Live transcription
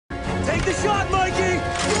Take the shot, Mikey!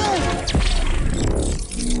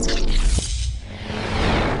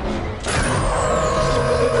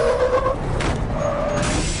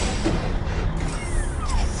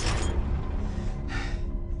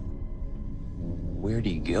 Where'd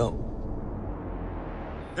he go?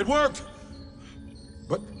 It worked!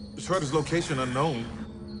 But Shredder's location unknown.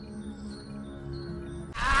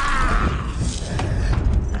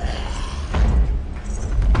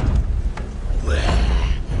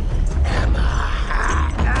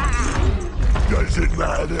 Doesn't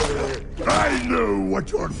matter. I know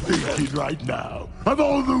what you're thinking right now. Of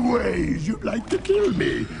all the ways you'd like to kill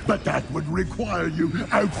me. But that would require you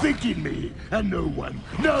outthinking me. And no one,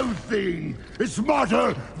 no thing is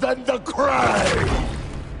smarter than the Krang.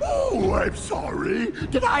 Oh, I'm sorry.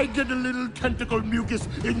 Did I get a little tentacle mucus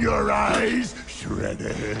in your eyes,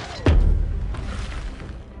 Shredder?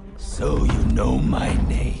 So you know my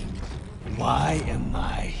name. Why am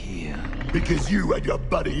I here? Because you and your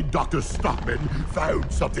buddy, Dr. Stockman,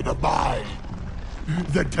 found something of mine.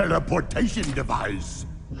 The teleportation device.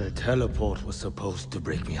 The teleport was supposed to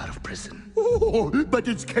break me out of prison. Oh, but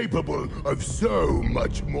it's capable of so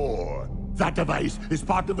much more. That device is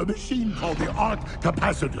part of a machine called the Arc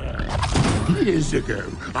Capacitor. Years ago,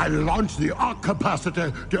 I launched the Arc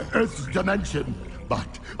Capacitor to Earth's dimension.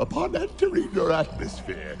 But upon entering your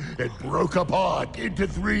atmosphere, it broke apart into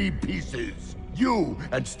 3 pieces. You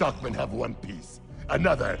and Stockman have 1 piece.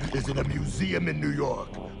 Another is in a museum in New York.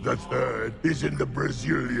 The third is in the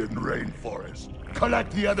Brazilian rainforest.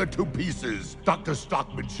 Collect the other 2 pieces. Dr.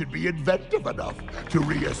 Stockman should be inventive enough to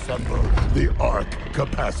reassemble the Arc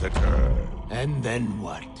Capacitor. And then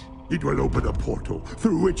what? It will open a portal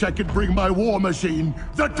through which I can bring my war machine,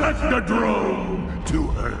 the Technodrome, to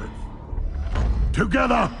Earth.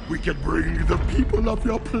 Together, we can bring the people of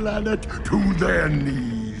your planet to their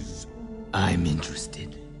knees. I'm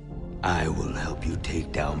interested. I will help you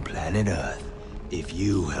take down planet Earth if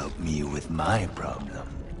you help me with my problem.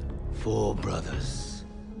 4 brothers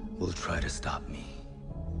will try to stop me.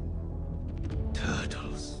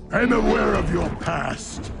 Turtles. I'm aware of your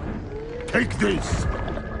past. Take this.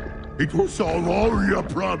 It will solve all your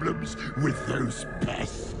problems with those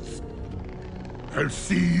pests. I'll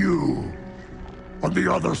see you on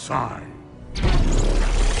the other side.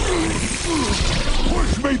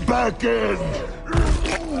 Push me back in!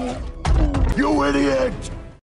 You idiot!